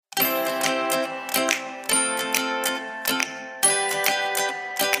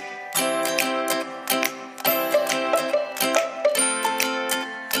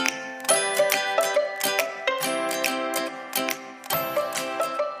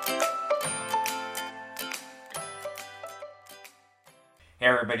Hey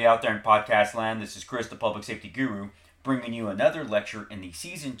everybody out there in podcast land, this is Chris, the Public Safety Guru, bringing you another lecture in the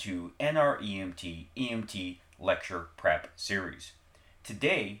Season 2 NREMT EMT Lecture Prep Series.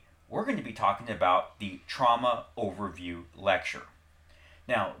 Today, we're going to be talking about the Trauma Overview Lecture.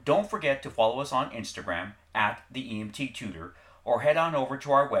 Now, don't forget to follow us on Instagram at the EMT Tutor, or head on over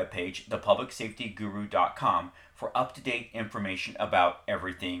to our webpage, thepublicsafetyguru.com, for up-to-date information about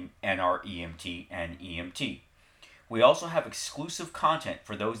everything NREMT and EMT. We also have exclusive content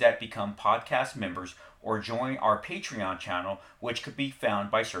for those that become podcast members or join our Patreon channel, which could be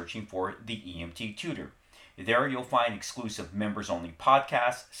found by searching for the EMT Tutor. There you'll find exclusive members-only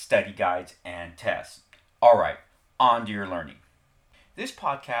podcasts, study guides, and tests. All right, on to your learning. This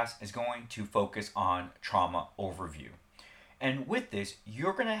podcast is going to focus on trauma overview. And with this,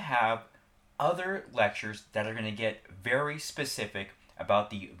 you're going to have other lectures that are going to get very specific about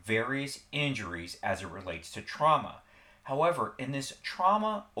the various injuries as it relates to trauma. However, in this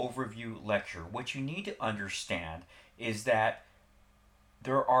trauma overview lecture, what you need to understand is that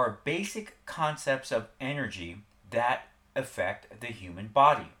there are basic concepts of energy that affect the human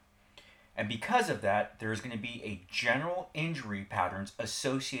body. And because of that, there's going to be a general injury patterns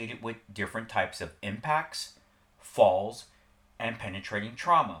associated with different types of impacts, falls, and penetrating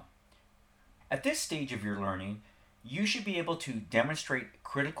trauma. At this stage of your learning, you should be able to demonstrate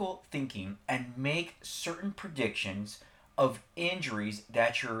critical thinking and make certain predictions of injuries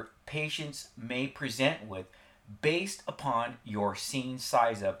that your patients may present with based upon your scene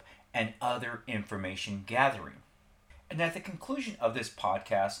size up and other information gathering. And at the conclusion of this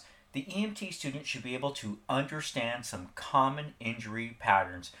podcast, the EMT student should be able to understand some common injury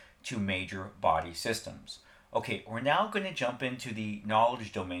patterns to major body systems. Okay, we're now going to jump into the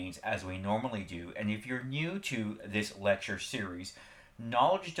knowledge domains as we normally do. And if you're new to this lecture series,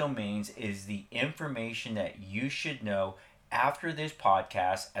 knowledge domains is the information that you should know after this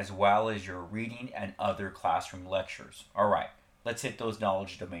podcast, as well as your reading and other classroom lectures. All right, let's hit those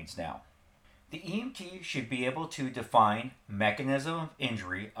knowledge domains now. The EMT should be able to define mechanism of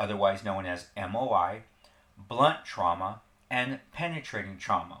injury, otherwise known as MOI, blunt trauma, and penetrating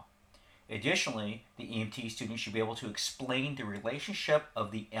trauma. Additionally, the EMT student should be able to explain the relationship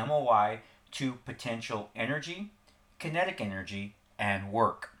of the MOI to potential energy, kinetic energy, and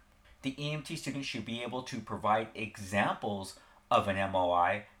work. The EMT student should be able to provide examples of an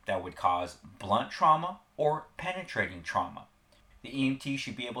MOI that would cause blunt trauma or penetrating trauma. The EMT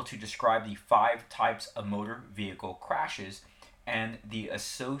should be able to describe the 5 types of motor vehicle crashes and the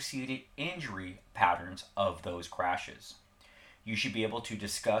associated injury patterns of those crashes. You should be able to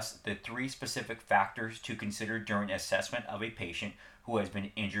discuss the 3 specific factors to consider during assessment of a patient who has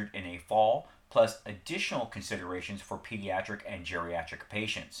been injured in a fall, plus additional considerations for pediatric and geriatric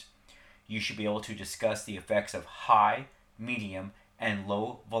patients. You should be able to discuss the effects of high, medium, and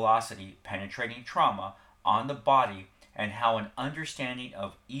low velocity penetrating trauma on the body and how an understanding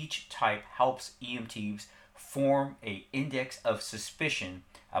of each type helps EMTs form an index of suspicion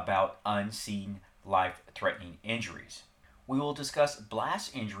about unseen life-threatening injuries. We will discuss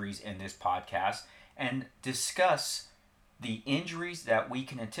blast injuries in this podcast and discuss the injuries that we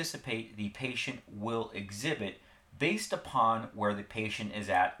can anticipate the patient will exhibit based upon where the patient is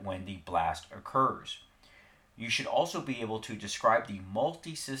at when the blast occurs. You should also be able to describe the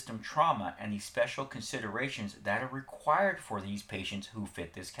multi-system trauma and the special considerations that are required for these patients who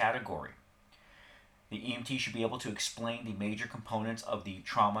fit this category. The EMT should be able to explain the major components of the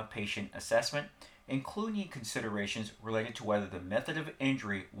trauma patient assessment, including considerations related to whether the method of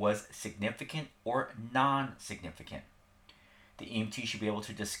injury was significant or non-significant. The EMT should be able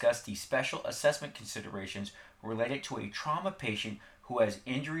to discuss the special assessment considerations related to a trauma patient who has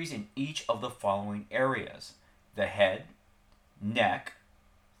injuries in each of the following areas: the head, neck,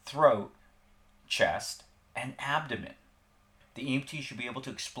 throat, chest, and abdomen. The EMT should be able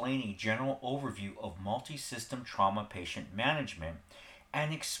to explain a general overview of multi-system trauma patient management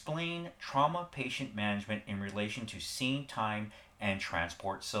and explain trauma patient management in relation to scene time and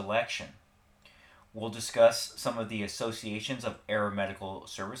transport selection. We'll discuss some of the associations of aeromedical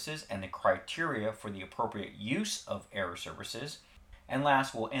services and the criteria for the appropriate use of air services. And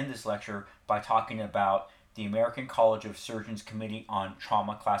last, we'll end this lecture by talking about the American College of Surgeons Committee on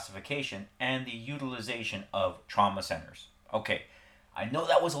Trauma Classification and the utilization of trauma centers. Okay, I know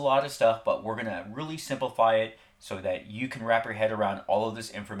that was a lot of stuff, but we're going to really simplify it so that you can wrap your head around all of this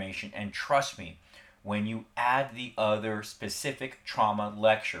information. And trust me, when you add the other specific trauma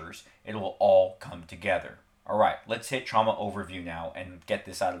lectures, it will all come together. All right, let's hit trauma overview now and get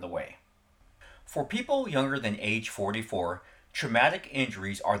this out of the way. For people younger than age 44, traumatic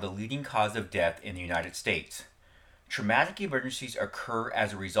injuries are the leading cause of death in the United States. Traumatic emergencies occur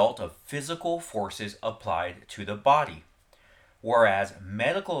as a result of physical forces applied to the body, whereas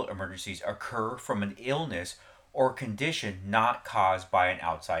medical emergencies occur from an illness or condition not caused by an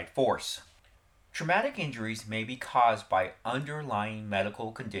outside force. Traumatic injuries may be caused by underlying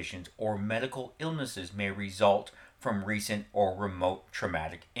medical conditions, or medical illnesses may result from recent or remote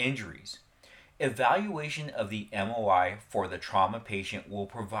traumatic injuries. Evaluation of the MOI for the trauma patient will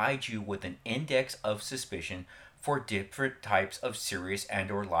provide you with an index of suspicion for different types of serious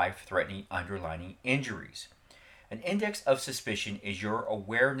and/or life-threatening underlying injuries. An index of suspicion is your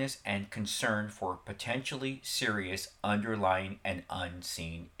awareness and concern for potentially serious underlying and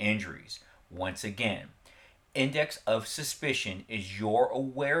unseen injuries. Once again, index of suspicion is your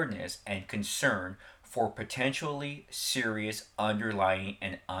awareness and concern for potentially serious underlying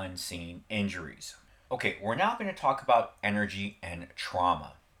and unseen injuries. Okay, we're now going to talk about energy and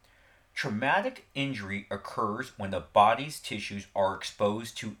trauma. Traumatic injury occurs when the body's tissues are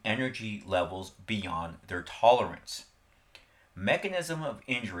exposed to energy levels beyond their tolerance. Mechanism of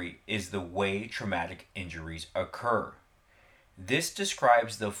injury is the way traumatic injuries occur. This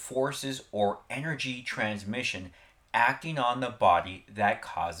describes the forces or energy transmission acting on the body that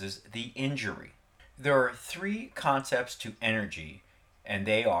causes the injury. There are three concepts to energy, and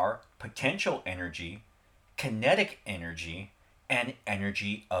they are potential energy, kinetic energy, and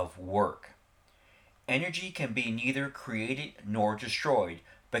energy of work. Energy can be neither created nor destroyed,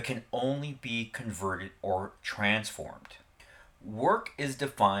 but can only be converted or transformed. Work is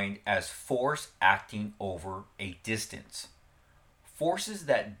defined as force acting over a distance. Forces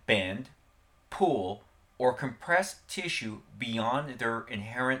that bend, pull, or compress tissue beyond their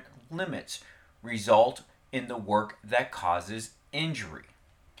inherent limits result in the work that causes injury.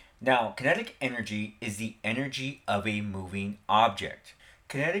 Now, kinetic energy is the energy of a moving object.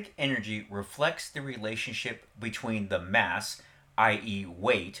 Kinetic energy reflects the relationship between the mass, i.e.,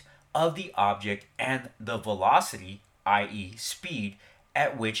 weight, of the object and the velocity, i.e., speed,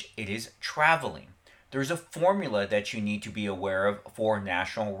 at which it is traveling. There's a formula that you need to be aware of for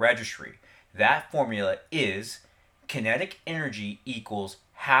National Registry. That formula is kinetic energy equals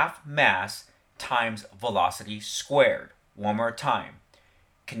half mass times velocity squared. One more time.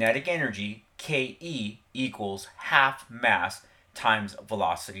 Kinetic energy, Ke, equals half mass times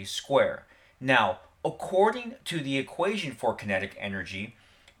velocity squared. Now, according to the equation for kinetic energy,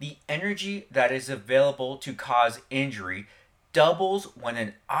 the energy that is available to cause injury doubles when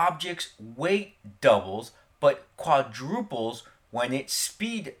an object's weight doubles, but quadruples when its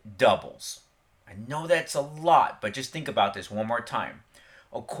speed doubles. I know that's a lot, but just think about this one more time.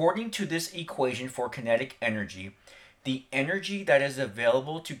 According to this equation for kinetic energy, the energy that is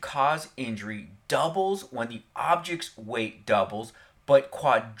available to cause injury doubles when the object's weight doubles, but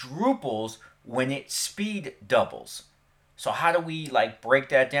quadruples when its speed doubles. So how do we break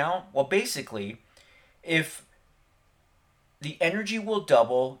that down? Well, basically, if the energy will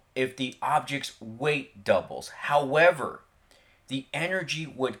double if the object's weight doubles. However, the energy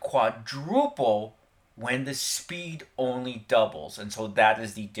would quadruple when the speed only doubles, and so that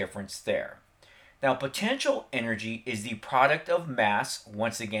is the difference there. Now, potential energy is the product of mass,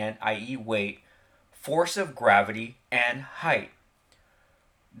 once again, i.e. weight, force of gravity, and height.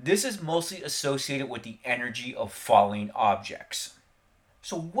 This is mostly associated with the energy of falling objects.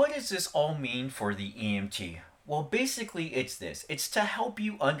 So what does this all mean for the EMT? Well, basically it's this. It's to help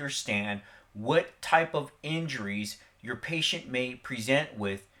you understand what type of injuries your patient may present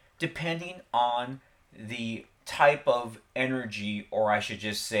with depending on the type of energy, or I should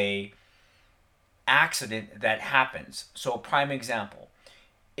just say accident that happens. So a prime example,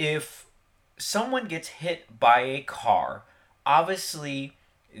 if someone gets hit by a car, obviously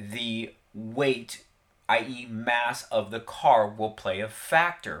the weight, i.e. mass of the car, will play a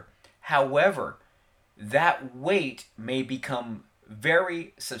factor. However, that weight may become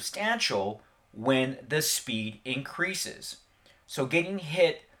very substantial when the speed increases. So getting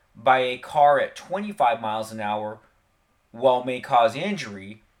hit by a car at 25 miles an hour, while may cause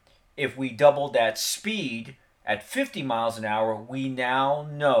injury, if we double that speed at 50 miles an hour, we now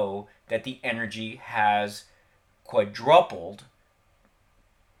know that the energy has quadrupled,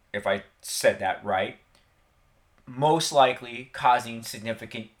 if I said that right, most likely causing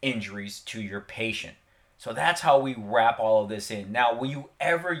significant injuries to your patient. So that's how we wrap all of this in. Now, will you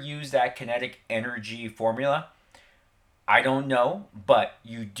ever use that kinetic energy formula? I don't know, but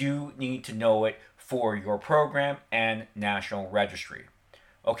you do need to know it for your program and National Registry.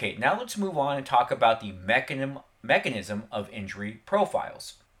 Okay, now let's move on and talk about the mechanism of injury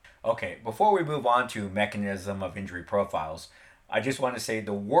profiles. Okay, before we move on to mechanism of injury profiles, I just want to say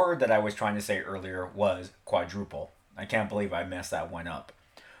the word that I was trying to say earlier was quadruple. I can't believe I messed that one up.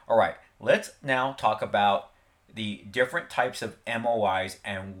 All right, let's now talk about the different types of MOIs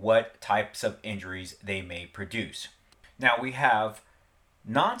and what types of injuries they may produce. Now we have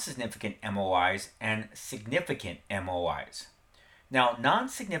non-significant MOIs and significant MOIs. Now,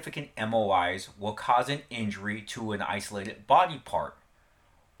 non-significant MOIs will cause an injury to an isolated body part,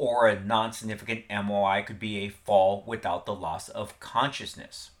 or a non-significant MOI could be a fall without the loss of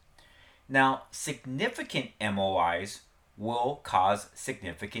consciousness. Now, significant MOIs will cause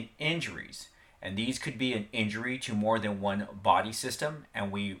significant injuries, and these could be an injury to more than one body system,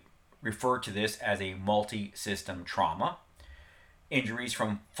 and we refer to this as a multi-system trauma. Injuries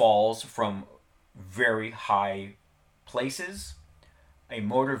from falls from very high places, a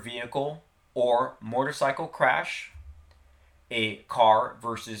motor vehicle or motorcycle crash, a car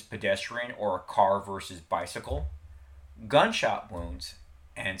versus pedestrian or a car versus bicycle, gunshot wounds,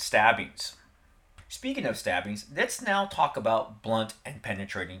 and stabbings. Speaking of stabbings, let's now talk about blunt and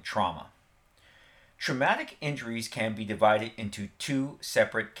penetrating trauma. Traumatic injuries can be divided into two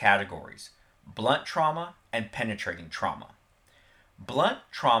separate categories: blunt trauma and penetrating trauma. Blunt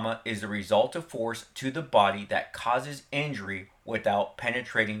trauma is the result of force to the body that causes injury without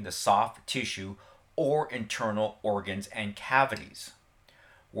penetrating the soft tissue or internal organs and cavities.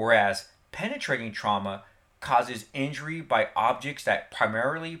 Whereas penetrating trauma causes injury by objects that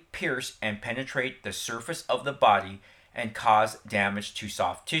primarily pierce and penetrate the surface of the body and cause damage to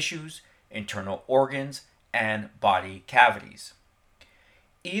soft tissues, internal organs, and body cavities.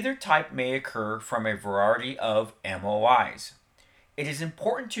 Either type may occur from a variety of MOIs. It is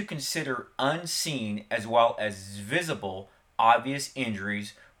important to consider unseen as well as visible obvious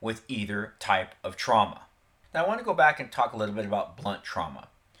injuries with either type of trauma. Now I want to go back and talk a little bit about blunt trauma.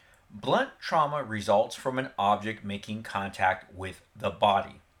 Blunt trauma results from an object making contact with the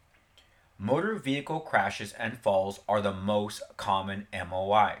body. Motor vehicle crashes and falls are the most common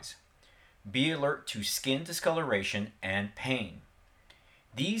MOIs. Be alert to skin discoloration and pain.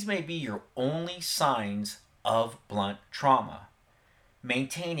 These may be your only signs of blunt trauma.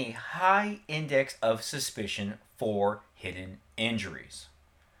 Maintain a high index of suspicion for hidden injuries.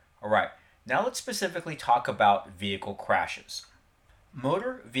 All right, now let's specifically talk about vehicle crashes.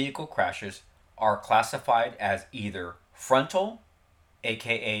 Motor vehicle crashes are classified as either frontal,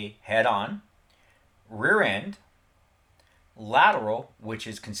 aka head-on, rear end, lateral, which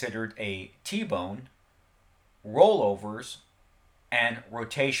is considered a T-bone, rollovers, and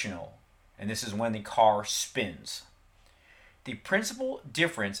rotational, and this is when the car spins. The principal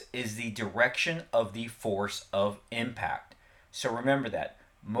difference is the direction of the force of impact. So remember that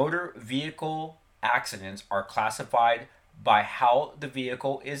motor vehicle accidents are classified by how the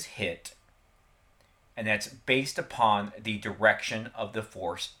vehicle is hit, and that's based upon the direction of the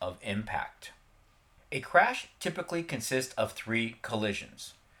force of impact. A crash typically consists of three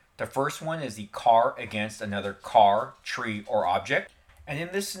collisions. The first one is the car against another car, tree, or object, and in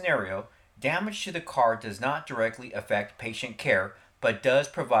this scenario, damage to the car does not directly affect patient care, but does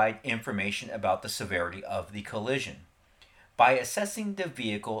provide information about the severity of the collision. By assessing the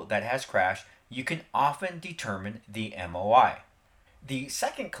vehicle that has crashed, you can often determine the MOI. The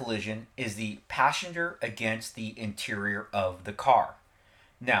second collision is the passenger against the interior of the car.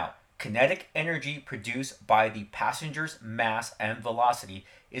 Now, kinetic energy produced by the passenger's mass and velocity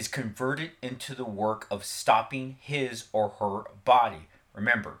is converted into the work of stopping his or her body.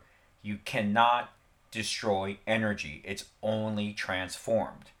 Remember, you cannot destroy energy, it's only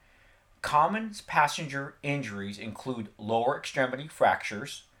transformed. Common passenger injuries include lower extremity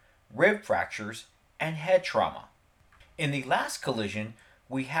fractures, rib fractures, and head trauma. In the last collision,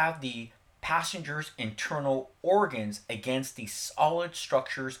 we have the passenger's internal organs against the solid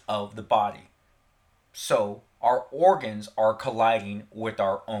structures of the body. So, our organs are colliding with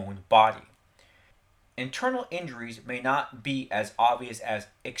our own body. Internal injuries may not be as obvious as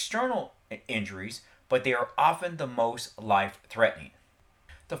external injuries, but they are often the most life-threatening.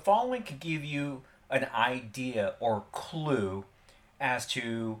 The following can give you an idea or clue as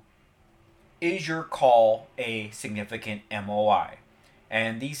to, is your call a significant MOI?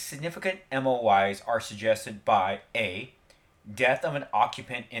 And these significant MOIs are suggested by A, death of an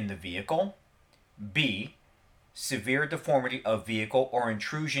occupant in the vehicle, B, severe deformity of vehicle or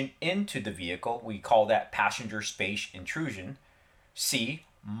intrusion into the vehicle, we call that passenger space intrusion, C,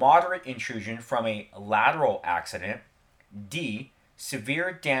 moderate intrusion from a lateral accident, D,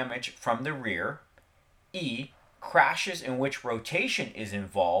 severe damage from the rear, E, crashes in which rotation is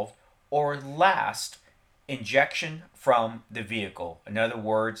involved, or last, injection from the vehicle. In other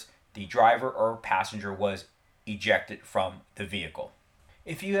words, the driver or passenger was ejected from the vehicle.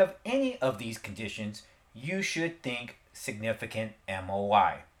 If you have any of these conditions, you should think significant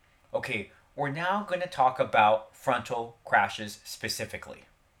MOI. Okay, we're now going to talk about frontal crashes specifically.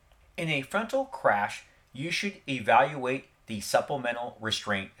 In a frontal crash, you should evaluate the supplemental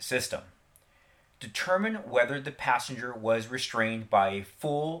restraint system. Determine whether the passenger was restrained by a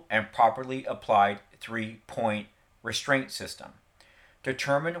full and properly applied 3-point restraint system.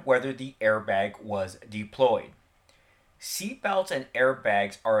 Determine whether the airbag was deployed. Seatbelts and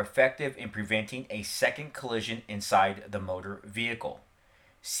airbags are effective in preventing a second collision inside the motor vehicle.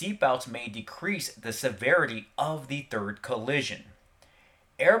 Seatbelts may decrease the severity of the third collision.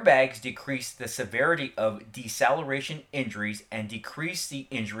 Airbags decrease the severity of deceleration injuries and decrease the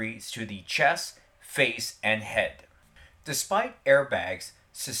injuries to the chest, face, and head. Despite airbags,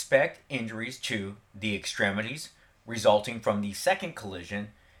 suspect injuries to the extremities resulting from the second collision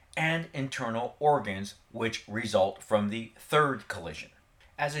and internal organs which result from the third collision.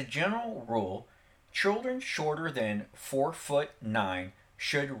 As a general rule, children shorter than 4'9"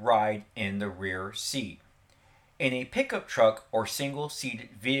 should ride in the rear seat. In a pickup truck or single-seated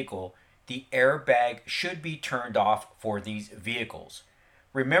vehicle, the airbag should be turned off for these vehicles.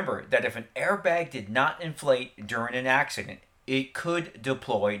 Remember that if an airbag did not inflate during an accident, it could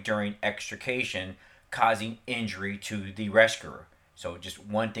deploy during extrication, causing injury to the rescuer. So just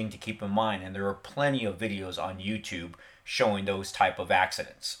one thing to keep in mind, and there are plenty of videos on YouTube showing those type of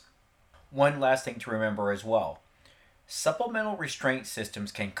accidents. One last thing to remember as well. Supplemental restraint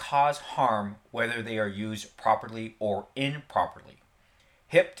systems can cause harm whether they are used properly or improperly.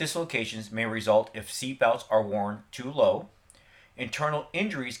 Hip dislocations may result if seatbelts are worn too low. Internal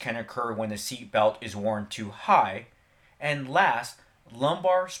injuries can occur when the seatbelt is worn too high. And last,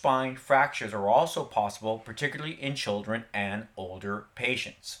 lumbar spine fractures are also possible, particularly in children and older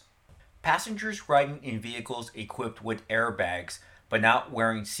patients. Passengers riding in vehicles equipped with airbags but not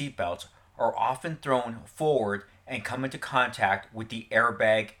wearing seatbelts are often thrown forward and come into contact with the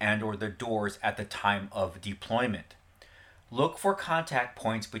airbag and or the doors at the time of deployment. Look for contact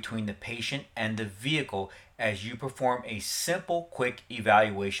points between the patient and the vehicle as you perform a simple quick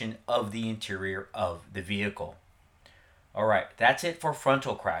evaluation of the interior of the vehicle. Alright, that's it for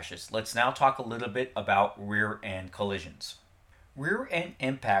frontal crashes. Let's now talk a little bit about rear end collisions. Rear end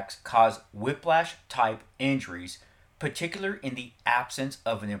impacts cause whiplash type injuries, particularly in the absence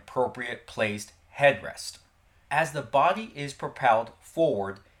of an appropriate placed headrest. As the body is propelled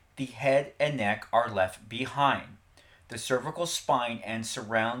forward, the head and neck are left behind. The cervical spine and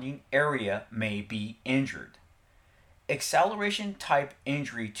surrounding area may be injured. Acceleration type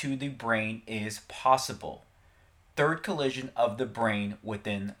injury to the brain is possible. Third collision of the brain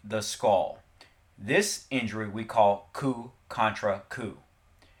within the skull. This injury we call coup contra coup.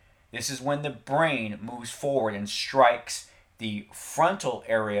 This is when the brain moves forward and strikes the frontal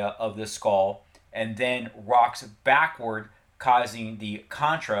area of the skull and then rocks backward, causing the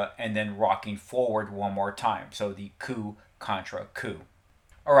contra and then rocking forward one more time. So the coup contra coup.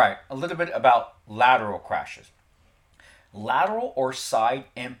 Alright, a little bit about lateral crashes. Lateral or side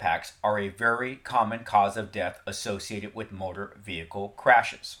impacts are a very common cause of death associated with motor vehicle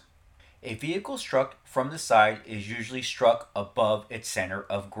crashes. A vehicle struck from the side is usually struck above its center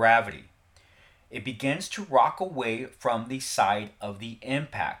of gravity. It begins to rock away from the side of the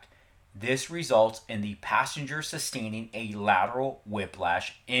impact. This results in the passenger sustaining a lateral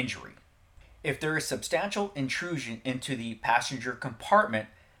whiplash injury. If there is substantial intrusion into the passenger compartment,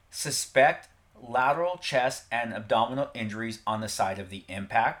 suspect lateral chest and abdominal injuries on the side of the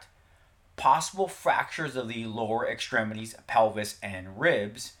impact, possible fractures of the lower extremities, pelvis, and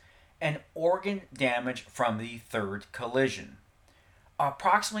ribs, and organ damage from the third collision.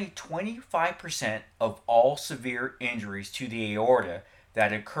 Approximately 25% of all severe injuries to the aorta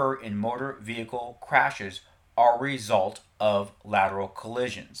that occur in motor vehicle crashes are a result of lateral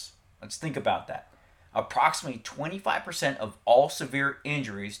collisions. Let's think about that. Approximately 25% of all severe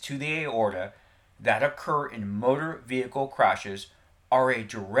injuries to the aorta that occur in motor vehicle crashes are a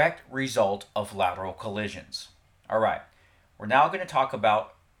direct result of lateral collisions. Alright, we're now going to talk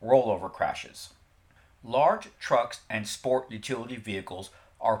about rollover crashes. Large trucks and sport utility vehicles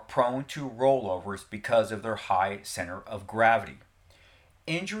are prone to rollovers because of their high center of gravity.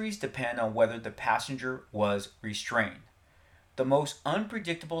 Injuries depend on whether the passenger was restrained. The most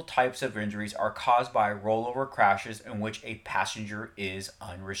unpredictable types of injuries are caused by rollover crashes in which a passenger is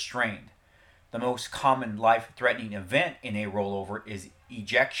unrestrained. The most common life-threatening event in a rollover is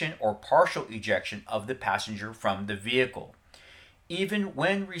ejection or partial ejection of the passenger from the vehicle. Even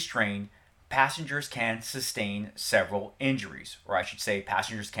when restrained, passengers can sustain several injuries, or I should say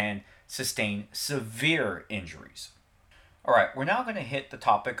passengers can sustain severe injuries. All right, we're now going to hit the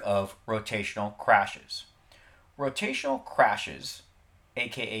topic of rotational crashes. Rotational crashes,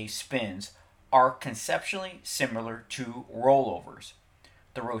 aka spins, are conceptually similar to rollovers.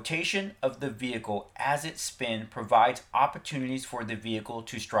 The rotation of the vehicle as it spins provides opportunities for the vehicle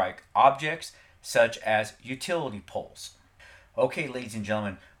to strike objects such as utility poles. Okay, ladies and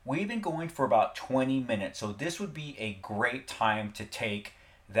gentlemen, we've been going for about 20 minutes, so this would be a great time to take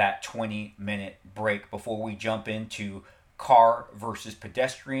that 20-minute break before we jump into car versus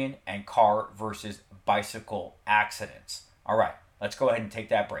pedestrian and car versus bicycle accidents. All right, let's go ahead and take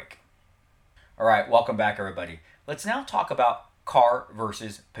that break. All right, welcome back, everybody. Let's now talk about car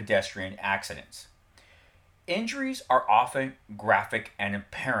versus pedestrian accidents. Injuries are often graphic and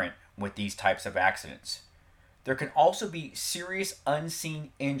apparent with these types of accidents. There can also be serious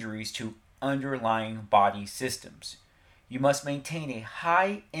unseen injuries to underlying body systems. You must maintain a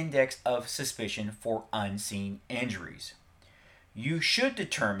high index of suspicion for unseen injuries. You should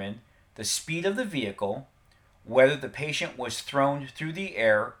determine the speed of the vehicle, whether the patient was thrown through the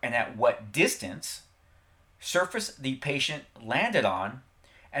air and at what distance, surface the patient landed on,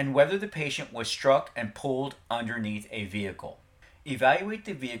 and whether the patient was struck and pulled underneath a vehicle. Evaluate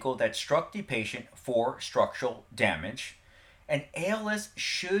the vehicle that struck the patient for structural damage. An ALS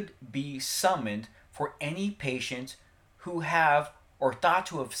should be summoned for any patients who have or thought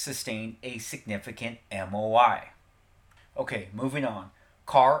to have sustained a significant MOI. Okay, moving on.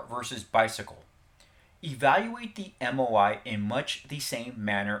 Car versus bicycle. Evaluate the MOI in much the same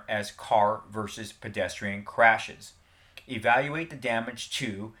manner as car versus pedestrian crashes. Evaluate the damage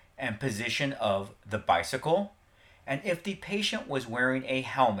to and position of the bicycle, and if the patient was wearing a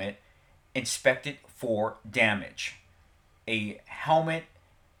helmet, inspect it for damage. A helmet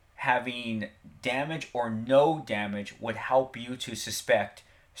having damage or no damage would help you to suspect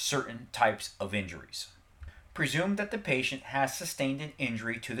certain types of injuries. Presume that the patient has sustained an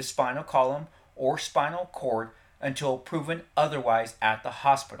injury to the spinal column or spinal cord until proven otherwise at the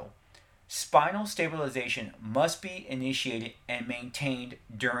hospital. Spinal stabilization must be initiated and maintained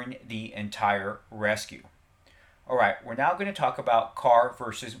during the entire rescue. All right, we're now going to talk about car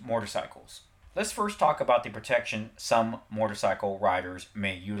versus motorcycles. Let's first talk about the protection some motorcycle riders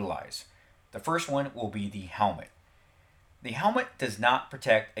may utilize. The first one will be the helmet. The helmet does not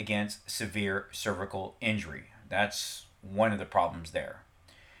protect against severe cervical injury. That's one of the problems there.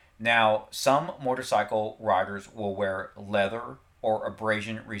 Now, some motorcycle riders will wear leather or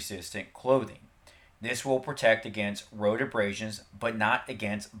abrasion-resistant clothing. This will protect against road abrasions, but not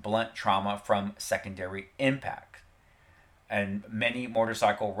against blunt trauma from secondary impact. And many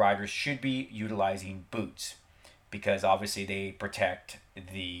motorcycle riders should be utilizing boots because obviously they protect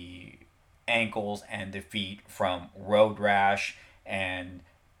the ankles and the feet from road rash and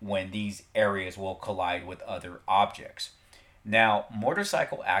when these areas will collide with other objects. Now,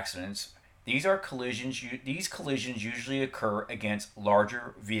 motorcycle accidents, these collisions usually occur against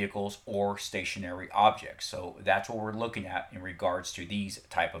larger vehicles or stationary objects. So that's what we're looking at in regards to these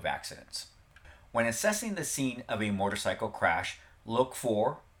type of accidents. When assessing the scene of a motorcycle crash, look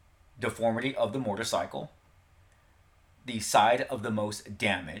for deformity of the motorcycle, the side of the most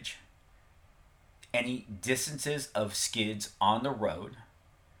damage, any distances of skids on the road,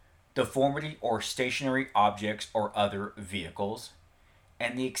 deformity or stationary objects or other vehicles,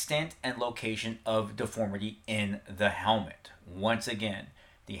 and the extent and location of deformity in the helmet. Once again,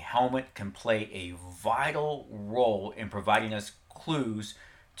 the helmet can play a vital role in providing us clues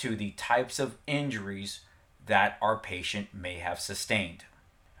to the types of injuries that our patient may have sustained.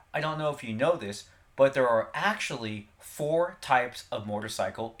 I don't know if you know this, but there are actually 4 types of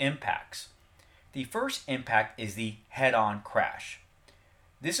motorcycle impacts. The first impact is the head-on crash.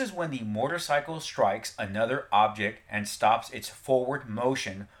 This is when the motorcycle strikes another object and stops its forward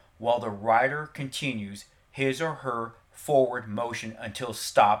motion while the rider continues his or her forward motion until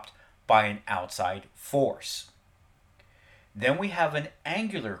stopped by an outside force. Then we have an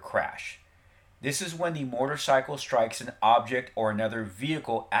angular crash. This is when the motorcycle strikes an object or another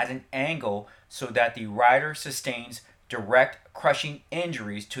vehicle at an angle so that the rider sustains direct crushing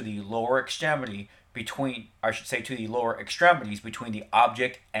injuries to the lower extremity to the lower extremities between the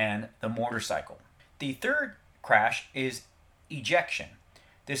object and the motorcycle. The third crash is ejection.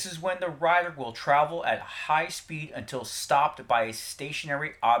 This is when the rider will travel at high speed until stopped by a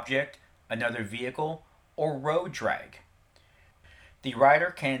stationary object, another vehicle, or road drag. The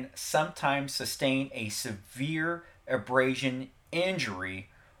rider can sometimes sustain a severe abrasion injury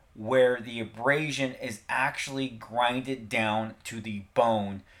where the abrasion is actually grinded down to the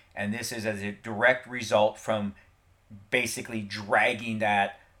bone, and this is as a direct result from basically dragging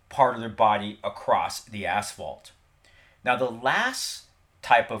that part of their body across the asphalt. Now, the last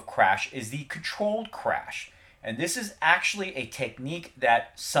type of crash is the controlled crash. And this is actually a technique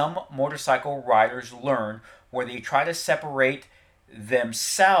that some motorcycle riders learn where they try to separate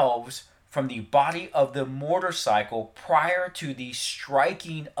themselves from the body of the motorcycle prior to the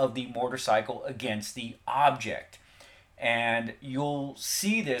striking of the motorcycle against the object. And you'll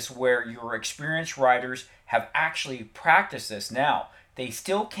see this where your experienced riders have actually practiced this. Now, they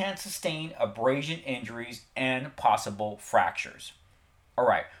still can sustain abrasion injuries and possible fractures. All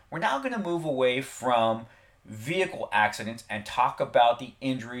right, we're now going to move away from vehicle accidents and talk about the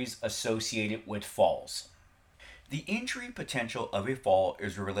injuries associated with falls. The injury potential of a fall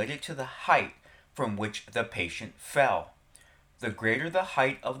is related to the height from which the patient fell. The greater the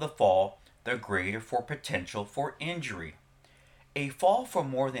height of the fall, the greater for potential for injury. A fall from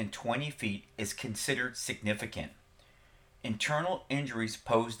more than 20 feet is considered significant. Internal injuries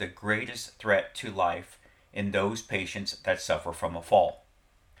pose the greatest threat to life in those patients that suffer from a fall.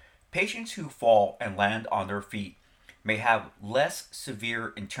 Patients who fall and land on their feet may have less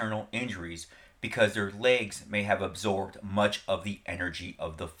severe internal injuries because their legs may have absorbed much of the energy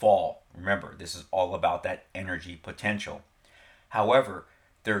of the fall. Remember, this is all about that energy potential. However,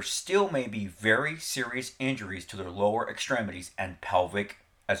 there still may be very serious injuries to their lower extremities and pelvic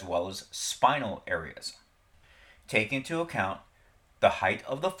as well as spinal areas. Take into account the height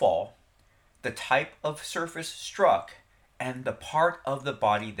of the fall, the type of surface struck, and the part of the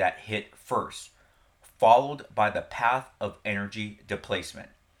body that hit first, followed by the path of energy displacement.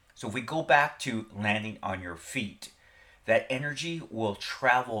 So if we go back to landing on your feet, that energy will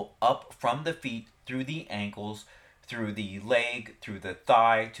travel up from the feet through the ankles, through the leg, through the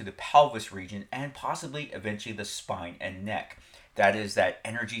thigh, to the pelvis region, and possibly eventually the spine and neck. That is that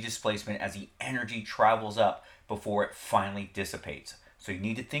energy displacement as the energy travels up before it finally dissipates. So you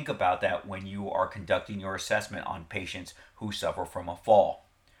need to think about that when you are conducting your assessment on patients who suffer from a fall.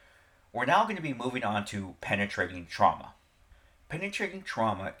 We're now going to be moving on to penetrating trauma. Penetrating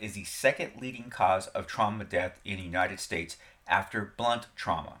trauma is the second leading cause of trauma death in the United States after blunt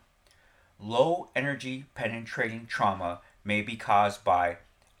trauma. Low energy penetrating trauma may be caused by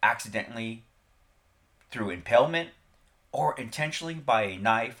accidentally through impalement or intentionally by a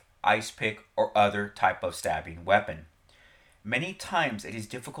knife, ice pick, or other type of stabbing weapon. Many times it is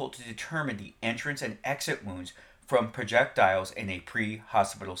difficult to determine the entrance and exit wounds from projectiles in a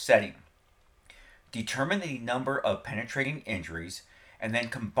pre-hospital setting. Determine the number of penetrating injuries and then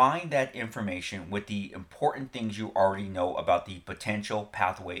combine that information with the important things you already know about the potential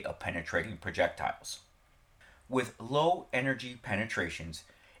pathway of penetrating projectiles. With low energy penetrations,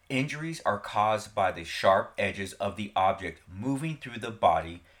 injuries are caused by the sharp edges of the object moving through the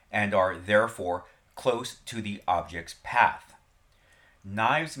body and are therefore close to the object's path.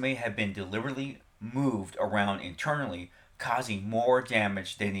 Knives may have been deliberately moved around internally, causing more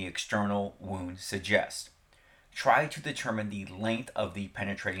damage than the external wound suggests. Try to determine the length of the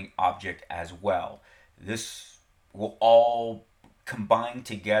penetrating object as well. This will all combine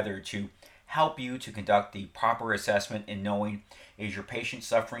together to help you to conduct the proper assessment in knowing, is your patient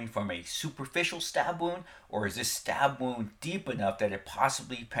suffering from a superficial stab wound, or is this stab wound deep enough that it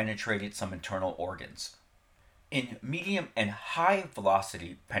possibly penetrated some internal organs? In medium and high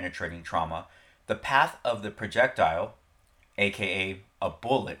velocity penetrating trauma, the path of the projectile, aka a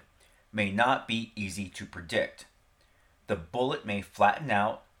bullet, may not be easy to predict. The bullet may flatten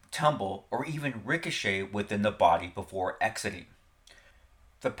out, tumble, or even ricochet within the body before exiting.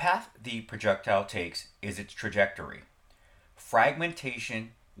 The path the projectile takes is its trajectory.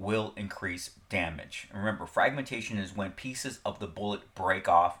 Fragmentation will increase damage. Remember, fragmentation is when pieces of the bullet break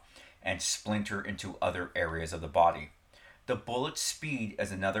off and splinter into other areas of the body. The bullet's speed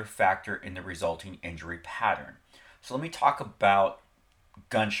is another factor in the resulting injury pattern. So let me talk about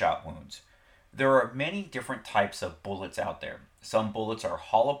gunshot wounds. There are many different types of bullets out there. Some bullets are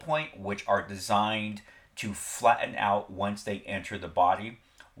hollow point, which are designed to flatten out once they enter the body,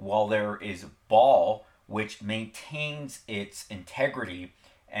 while there is ball, which maintains its integrity,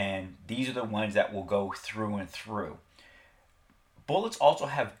 and these are the ones that will go through and through. Bullets also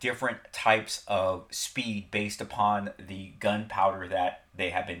have different types of speed based upon the gunpowder that they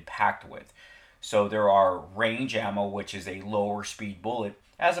have been packed with. So there are range ammo, which is a lower speed bullet,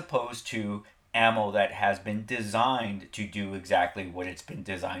 as opposed to ammo that has been designed to do exactly what it's been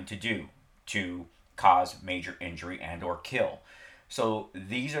designed to do, to cause major injury and or kill. So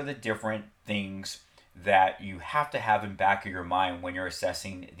these are the different things that you have to have in back of your mind when you're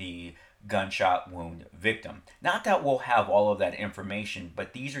assessing the gunshot wound victim. Not that we'll have all of that information,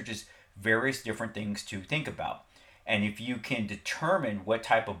 but these are just various different things to think about. And if you can determine what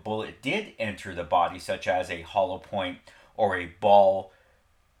type of bullet did enter the body, such as a hollow point or a ball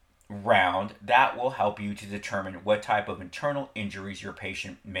round, that will help you to determine what type of internal injuries your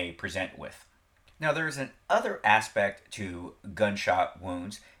patient may present with. Now, there is an other aspect to gunshot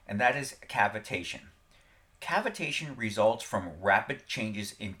wounds, and that is cavitation. Cavitation results from rapid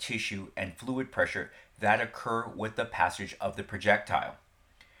changes in tissue and fluid pressure that occur with the passage of the projectile.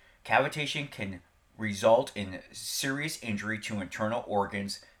 Cavitation can result in serious injury to internal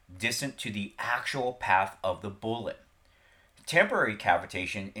organs distant to the actual path of the bullet. Temporary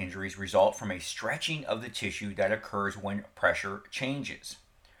cavitation injuries result from a stretching of the tissue that occurs when pressure changes.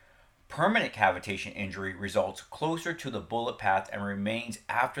 Permanent cavitation injury results closer to the bullet path and remains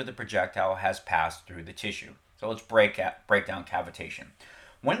after the projectile has passed through the tissue. So let's break down cavitation.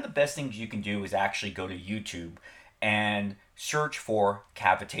 One of the best things you can do is actually go to YouTube and search for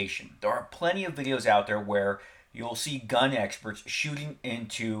cavitation. There are plenty of videos out there where you'll see gun experts shooting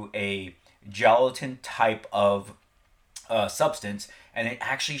into a gelatin type of substance, and it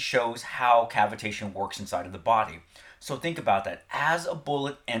actually shows how cavitation works inside of the body. So think about that. As a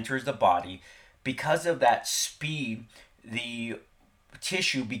bullet enters the body, because of that speed, the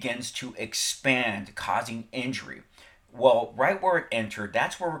tissue begins to expand, causing injury. Well, right where it entered,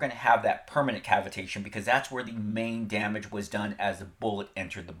 that's where we're going to have that permanent cavitation, because that's where the main damage was done as the bullet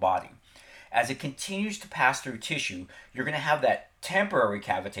entered the body. As it continues to pass through tissue, you're going to have that temporary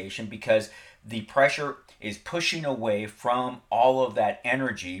cavitation because the pressure is pushing away from all of that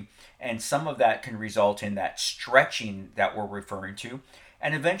energy, and some of that can result in that stretching that we're referring to,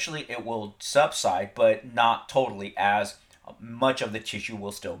 and eventually it will subside, but not totally, as much of the tissue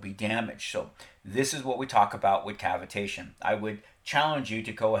will still be damaged. So this is what we talk about with cavitation. I would challenge you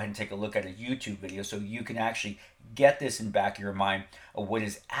to go ahead and take a look at a YouTube video so you can actually get this in the back of your mind of what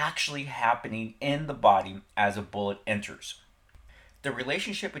is actually happening in the body as a bullet enters. The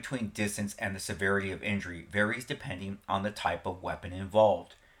relationship between distance and the severity of injury varies depending on the type of weapon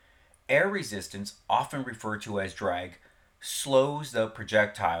involved. Air resistance, often referred to as drag, slows the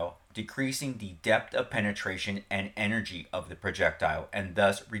projectile, decreasing the depth of penetration and energy of the projectile, and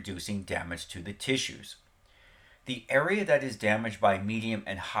thus reducing damage to the tissues. The area that is damaged by medium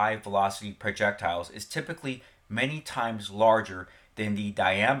and high velocity projectiles is typically many times larger than the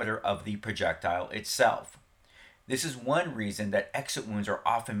diameter of the projectile itself. This is one reason that exit wounds are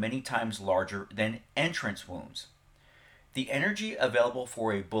often many times larger than entrance wounds. The energy available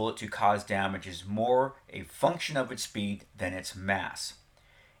for a bullet to cause damage is more a function of its speed than its mass.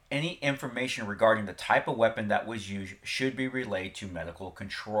 Any information regarding the type of weapon that was used should be relayed to medical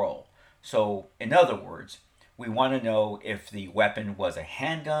control. So, in other words, we want to know if the weapon was a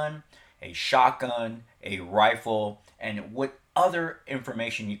handgun, a shotgun, a rifle, and what other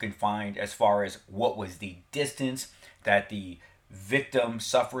information you can find as far as what was the distance that the victim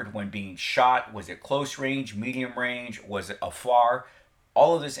suffered when being shot. Was it close range, medium range, was it afar?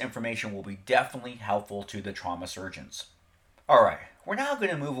 All of this information will be definitely helpful to the trauma surgeons. All right, we're now going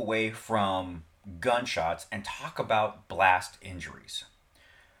to move away from gunshots and talk about blast injuries.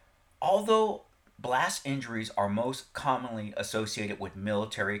 Although blast injuries are most commonly associated with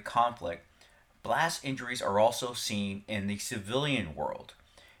military conflict, blast injuries are also seen in the civilian world,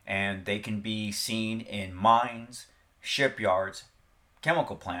 and they can be seen in mines, shipyards,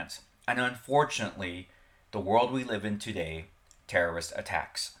 chemical plants, and unfortunately, the world we live in today, terrorist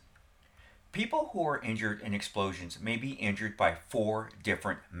attacks. People who are injured in explosions may be injured by 4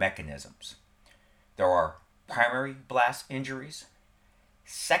 different mechanisms. There are primary blast injuries,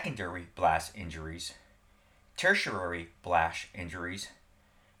 secondary blast injuries, tertiary blast injuries,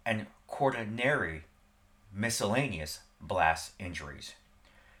 and quaternary miscellaneous blast injuries.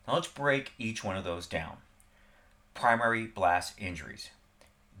 Now let's break each one of those down. Primary blast injuries.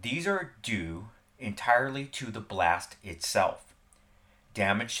 These are due entirely to the blast itself.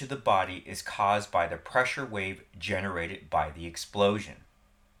 Damage to the body is caused by the pressure wave generated by the explosion.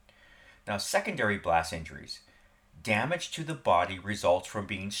 Now, secondary blast injuries. Damage to the body results from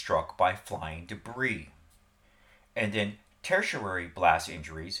being struck by flying debris. And then tertiary blast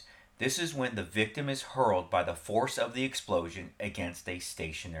injuries. This is when the victim is hurled by the force of the explosion against a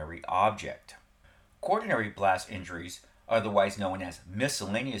stationary object. Quaternary blast injuries, otherwise known as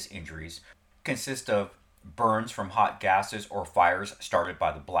miscellaneous injuries, consist of burns from hot gases or fires started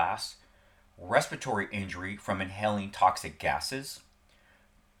by the blast, respiratory injury from inhaling toxic gases,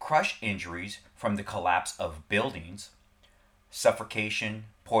 crush injuries from the collapse of buildings, suffocation,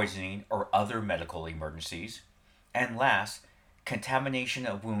 poisoning, or other medical emergencies, and last, contamination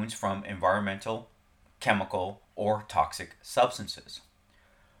of wounds from environmental, chemical, or toxic substances.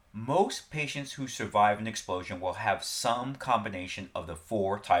 Most patients who survive an explosion will have some combination of the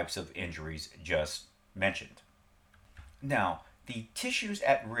four types of injuries just mentioned. Now, the tissues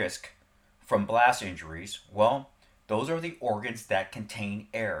at risk from blast injuries, well, those are the organs that contain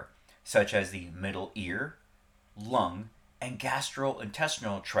air, such as the middle ear, lung, and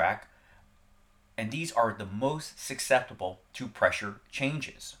gastrointestinal tract, and these are the most susceptible to pressure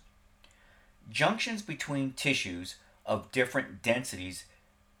changes. Junctions between tissues of different densities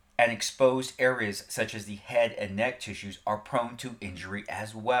and exposed areas such as the head and neck tissues are prone to injury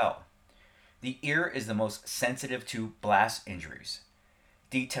as well. The ear is the most sensitive to blast injuries.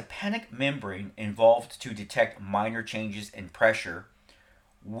 The tympanic membrane involved to detect minor changes in pressure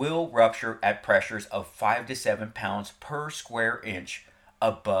will rupture at pressures of 5 to 7 pounds per square inch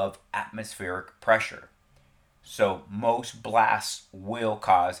above atmospheric pressure. So most blasts will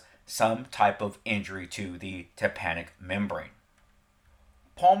cause some type of injury to the tympanic membrane.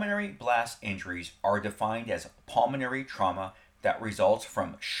 Pulmonary blast injuries are defined as pulmonary trauma that results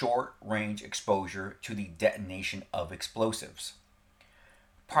from short-range exposure to the detonation of explosives.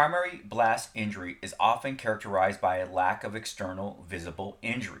 Primary blast injury is often characterized by a lack of external visible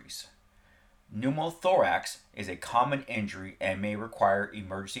injuries. Pneumothorax is a common injury and may require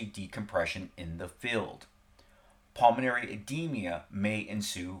emergency decompression in the field. Pulmonary edema may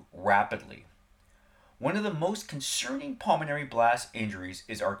ensue rapidly. One of the most concerning pulmonary blast injuries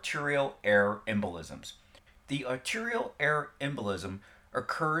is arterial air embolisms. The arterial air embolism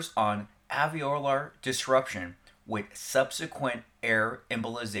occurs on alveolar disruption with subsequent air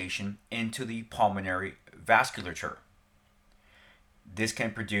embolization into the pulmonary vasculature. This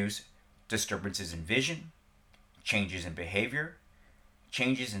can produce disturbances in vision, changes in behavior,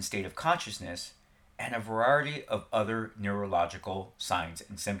 changes in state of consciousness, and a variety of other neurological signs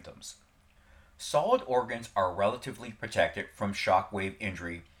and symptoms. Solid organs are relatively protected from shock wave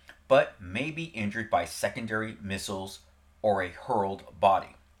injury, but may be injured by secondary missiles or a hurled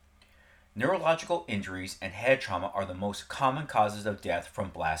body. Neurological injuries and head trauma are the most common causes of death from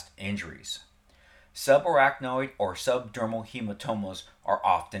blast injuries. Subarachnoid or subdermal hematomas are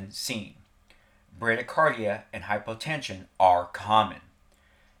often seen. Bradycardia and hypotension are common.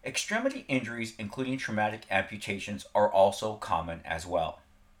 Extremity injuries, including traumatic amputations, are also common as well.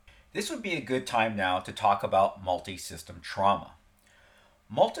 This would be a good time now to talk about multi-system trauma.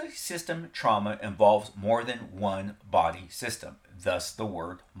 Multi-system trauma involves more than one body system, thus the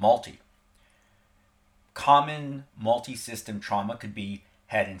word multi. Common multi-system trauma could be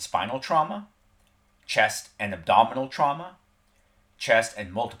head and spinal trauma, chest and abdominal trauma, chest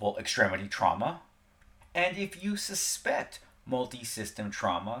and multiple extremity trauma. And if you suspect multi-system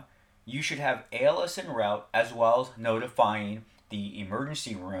trauma, you should have ALS en route as well as notifying the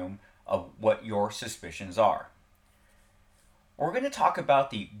emergency room of what your suspicions are. We're going to talk about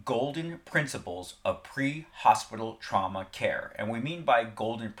the golden principles of pre-hospital trauma care. And what we mean by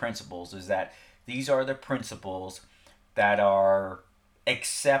golden principles is that these are the principles that are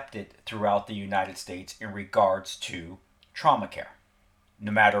accepted throughout the United States in regards to trauma care,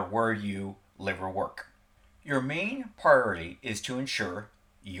 no matter where you live or work. Your main priority is to ensure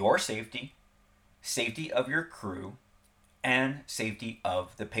your safety, safety of your crew, and safety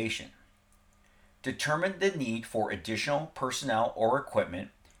of the patient. Determine the need for additional personnel or equipment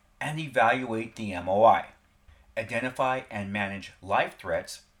and evaluate the MOI. Identify and manage life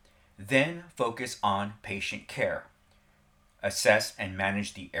threats, then focus on patient care. Assess and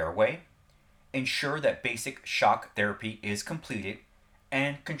manage the airway. Ensure that basic shock therapy is completed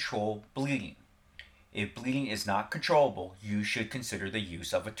and control bleeding. If bleeding is not controllable, you should consider the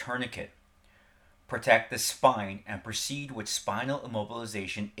use of a tourniquet. Protect the spine and proceed with spinal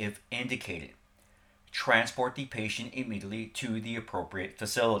immobilization if indicated. Transport the patient immediately to the appropriate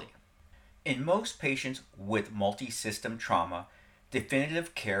facility. In most patients with multi-system trauma,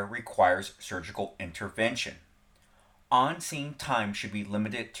 definitive care requires surgical intervention. On-scene time should be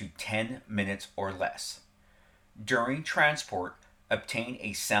limited to 10 minutes or less. During transport, obtain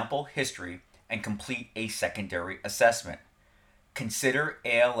a sample history and complete a secondary assessment. Consider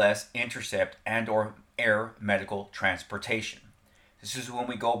ALS intercept and or air medical transportation. This is when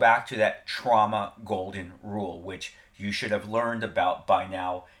we go back to that trauma golden rule, which you should have learned about by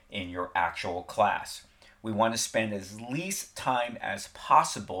now in your actual class. We want to spend as least time as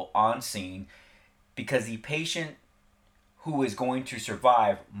possible on scene because the patient who is going to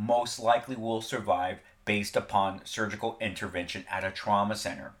survive most likely will survive based upon surgical intervention at a trauma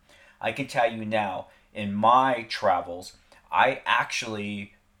center. I can tell you now, in my travels, I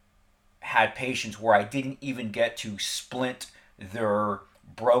actually had patients where I didn't even get to splint their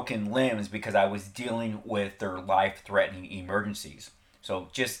broken limbs because I was dealing with their life-threatening emergencies. So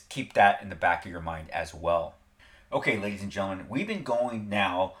just keep that in the back of your mind as well. Okay, ladies and gentlemen, we've been going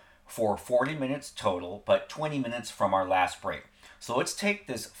now for 40 minutes total, but 20 minutes from our last break. So let's take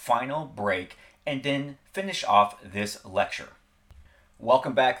this final break and then finish off this lecture.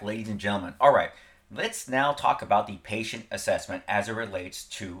 Welcome back, ladies and gentlemen. All right, let's now talk about the patient assessment as it relates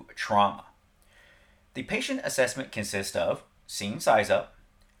to trauma. The patient assessment consists of scene size up,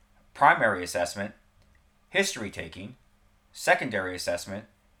 primary assessment, history taking, secondary assessment,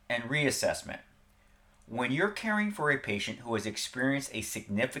 and reassessment. When you're caring for a patient who has experienced a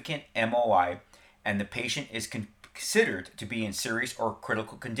significant MOI and the patient is considered to be in serious or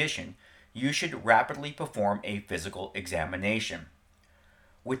critical condition, you should rapidly perform a physical examination.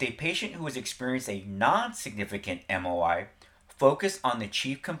 With a patient who has experienced a non-significant MOI, focus on the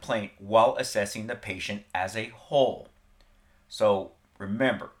chief complaint while assessing the patient as a whole. So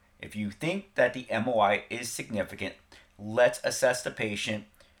remember, if you think that the MOI is significant, let's assess the patient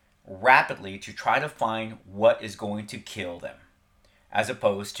rapidly to try to find what is going to kill them. As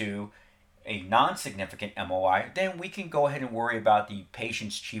opposed to a non-significant MOI, then we can go ahead and worry about the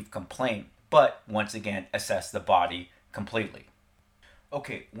patient's chief complaint, but once again, assess the body completely.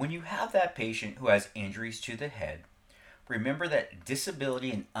 Okay, when you have that patient who has injuries to the head, remember that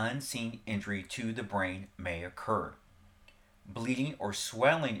disability and unseen injury to the brain may occur. Bleeding or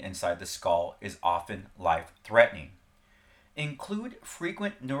swelling inside the skull is often life-threatening. Include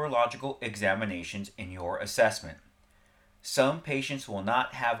frequent neurological examinations in your assessment. Some patients will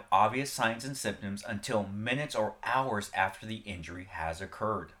not have obvious signs and symptoms until minutes or hours after the injury has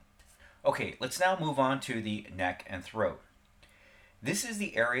occurred. Okay, let's now move on to the neck and throat. This is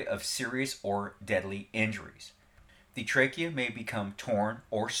the area of serious or deadly injuries. The trachea may become torn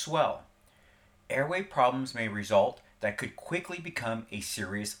or swell. Airway problems may result that could quickly become a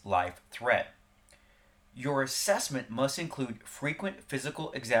serious life threat. Your assessment must include frequent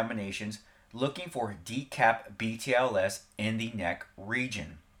physical examinations looking for decap BTLS in the neck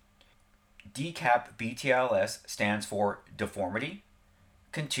region. Decap BTLS stands for deformity,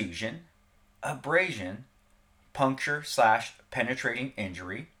 contusion, abrasion, puncture/penetrating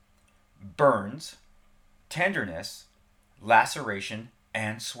injury, burns, tenderness, laceration,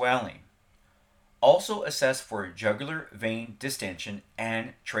 and swelling. Also assess for jugular vein distension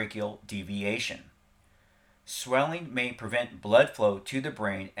and tracheal deviation. Swelling may prevent blood flow to the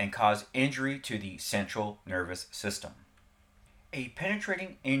brain and cause injury to the central nervous system. A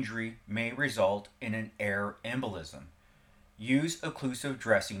penetrating injury may result in an air embolism. Use occlusive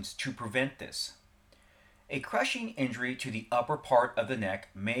dressings to prevent this. A crushing injury to the upper part of the neck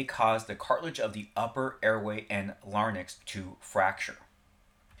may cause the cartilage of the upper airway and larynx to fracture.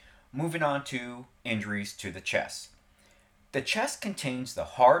 Moving on to injuries to the chest. The chest contains the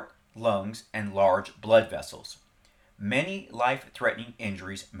heart, lungs, and large blood vessels. Many life-threatening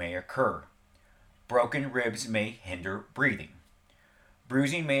injuries may occur. Broken ribs may hinder breathing.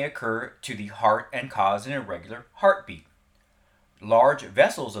 Bruising may occur to the heart and cause an irregular heartbeat. Large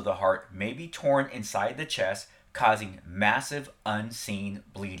vessels of the heart may be torn inside the chest, causing massive unseen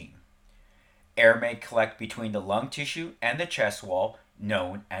bleeding. Air may collect between the lung tissue and the chest wall,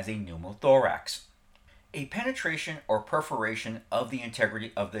 known as a pneumothorax. A penetration or perforation of the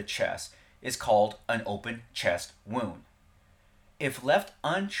integrity of the chest is called an open chest wound. If left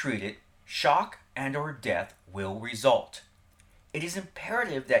untreated, shock and/or death will result. It is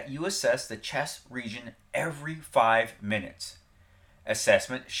imperative that you assess the chest region every 5 minutes.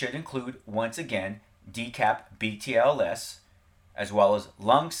 Assessment should include, once again, decap BTLS, as well as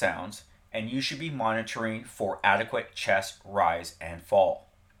lung sounds, and you should be monitoring for adequate chest rise and fall.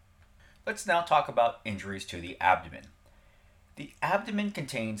 Let's now talk about injuries to the abdomen. The abdomen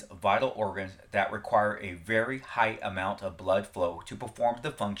contains vital organs that require a very high amount of blood flow to perform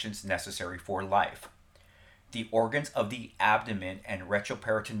the functions necessary for life. The organs of the abdomen and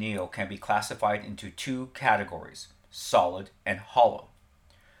retroperitoneal can be classified into 2 categories, solid and hollow.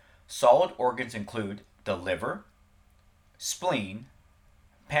 Solid organs include the liver, spleen,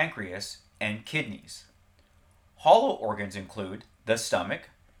 pancreas, and kidneys. Hollow organs include the stomach,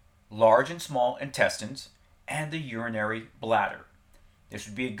 large and small intestines, and the urinary bladder. This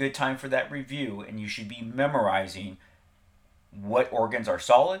would be a good time for that review, and you should be memorizing what organs are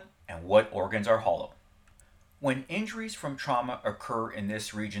solid and what organs are hollow. When injuries from trauma occur in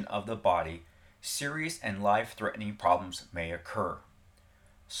this region of the body, serious and life-threatening problems may occur.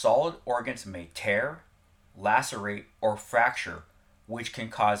 Solid organs may tear, lacerate, or fracture, which can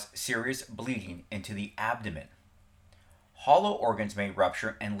cause serious bleeding into the abdomen. Hollow organs may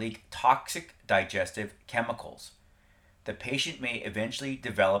rupture and leak toxic digestive chemicals. The patient may eventually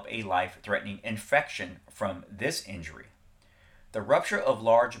develop a life-threatening infection from this injury. The rupture of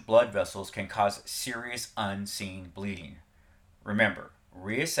large blood vessels can cause serious unseen bleeding. Remember,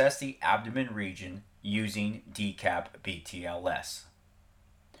 reassess the abdomen region using DCAP BTLS.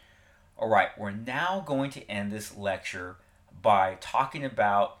 Alright, we're now going to end this lecture by talking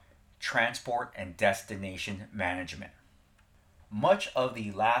about transport and destination management. Much of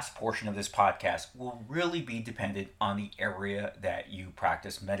the last portion of this podcast will really be dependent on the area that you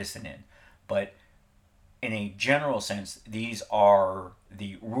practice medicine in, but in a general sense, these are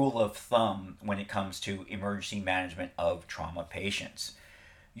the rule of thumb when it comes to emergency management of trauma patients.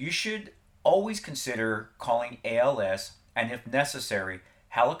 You should always consider calling ALS and, if necessary,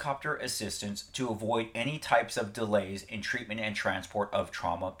 helicopter assistance to avoid any types of delays in treatment and transport of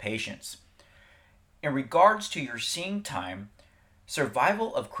trauma patients. In regards to your seeing time,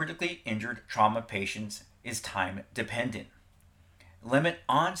 survival of critically injured trauma patients is time dependent. Limit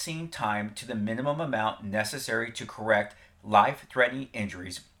on-scene time to the minimum amount necessary to correct life-threatening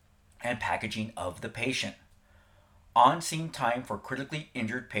injuries and packaging of the patient. On-scene time for critically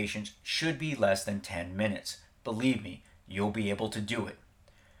injured patients should be less than 10 minutes. Believe me, you'll be able to do it.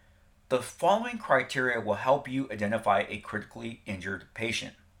 The following criteria will help you identify a critically injured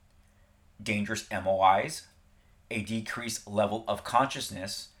patient: dangerous MOIs, a decreased level of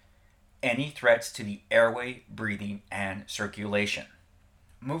consciousness, any threats to the airway, breathing, and circulation.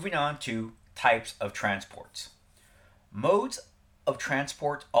 Moving on to types of transports. Modes of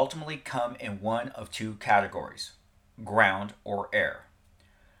transport ultimately come in one of two categories: ground or air.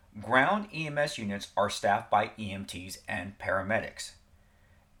 Ground EMS units are staffed by EMTs and paramedics.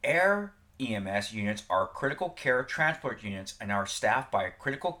 Air EMS units are critical care transport units and are staffed by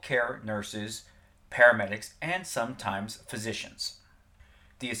critical care nurses, paramedics, and sometimes physicians.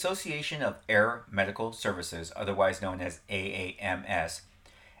 The Association of Air Medical Services, otherwise known as AAMS,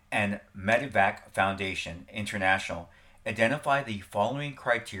 and Medevac Foundation International identify the following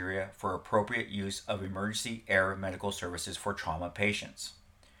criteria for appropriate use of emergency air medical services for trauma patients.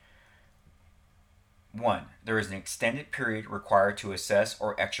 1. There is an extended period required to assess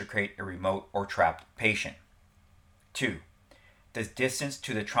or extricate a remote or trapped patient. 2. The distance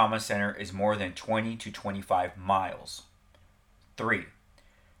to the trauma center is more than 20 to 25 miles. 3.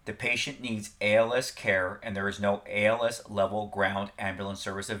 The patient needs ALS care and there is no ALS level ground ambulance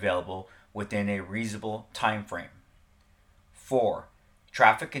service available within a reasonable time frame. 4.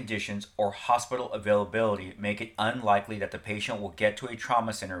 Traffic conditions or hospital availability make it unlikely that the patient will get to a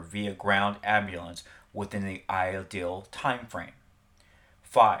trauma center via ground ambulance within the ideal time frame.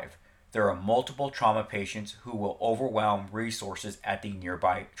 5. There are multiple trauma patients who will overwhelm resources at the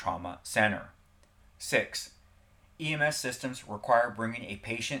nearby trauma center. 6. EMS systems require bringing a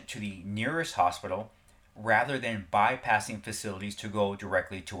patient to the nearest hospital rather than bypassing facilities to go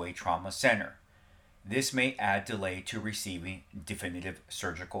directly to a trauma center. This may add delay to receiving definitive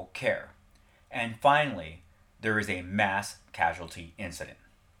surgical care. And finally, there is a mass casualty incident.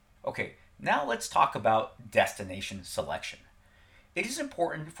 Okay, now let's talk about destination selection. It is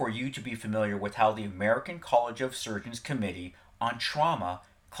important for you to be familiar with how the American College of Surgeons Committee on Trauma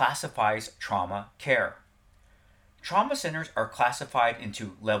classifies trauma care. Trauma centers are classified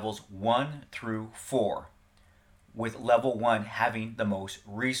into levels 1 through 4, with level 1 having the most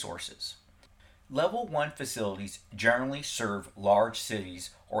resources. Level 1 facilities generally serve large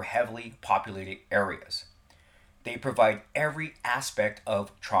cities or heavily populated areas. They provide every aspect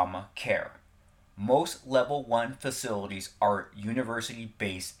of trauma care. Most level 1 facilities are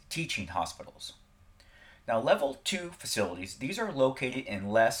university-based teaching hospitals. Now, level 2 facilities, these are located in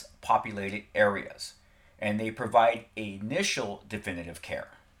less populated areas, and they provide initial definitive care.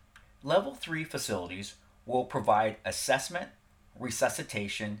 Level 3 facilities will provide assessment,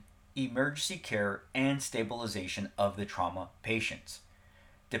 resuscitation, emergency care, and stabilization of the trauma patients.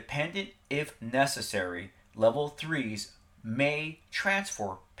 Dependent if necessary, level 3s may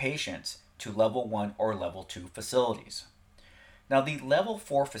transfer patients to level 1 or level 2 facilities. Now, the level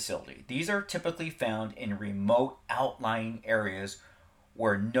 4 facility, these are typically found in remote outlying areas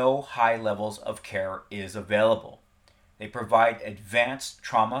where no high levels of care is available. They provide advanced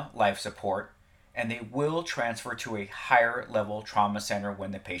trauma life support, and they will transfer to a higher level trauma center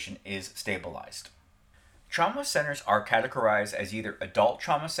when the patient is stabilized. Trauma centers are categorized as either adult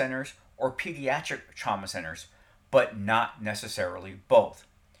trauma centers or pediatric trauma centers, but not necessarily both.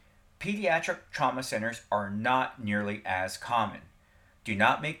 Pediatric trauma centers are not nearly as common. Do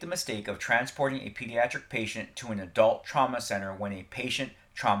not make the mistake of transporting a pediatric patient to an adult trauma center when a patient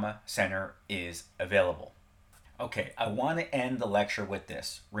trauma center is available. Okay, I want to end the lecture with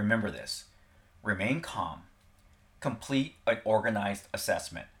this. Remember this. Remain calm. Complete an organized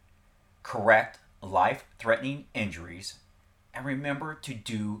assessment. Correct life-threatening injuries. and remember to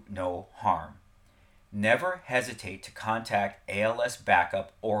do no harm. Never hesitate to contact ALS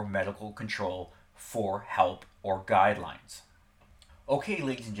backup or medical control for help or guidelines. Okay,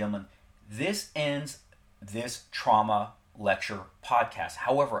 ladies and gentlemen, this ends this trauma lecture podcast.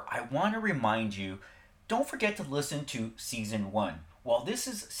 However, I want to remind you, don't forget to listen to season 1. Well, this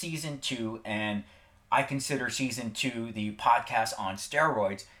is season 2, and I consider season 2 the podcast on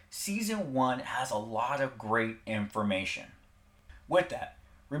steroids. Season 1 has a lot of great information. With that,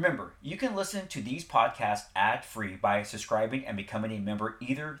 remember, you can listen to these podcasts ad-free by subscribing and becoming a member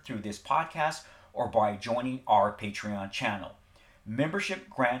either through this podcast or by joining our Patreon channel. Membership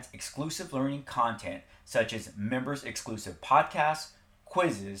grants exclusive learning content such as members exclusive podcasts,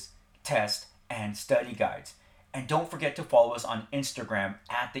 quizzes, tests, and study guides. And don't forget to follow us on Instagram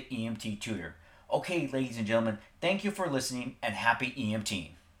at the EMT Tutor. Okay, ladies and gentlemen, thank you for listening and happy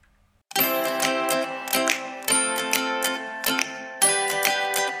EMT.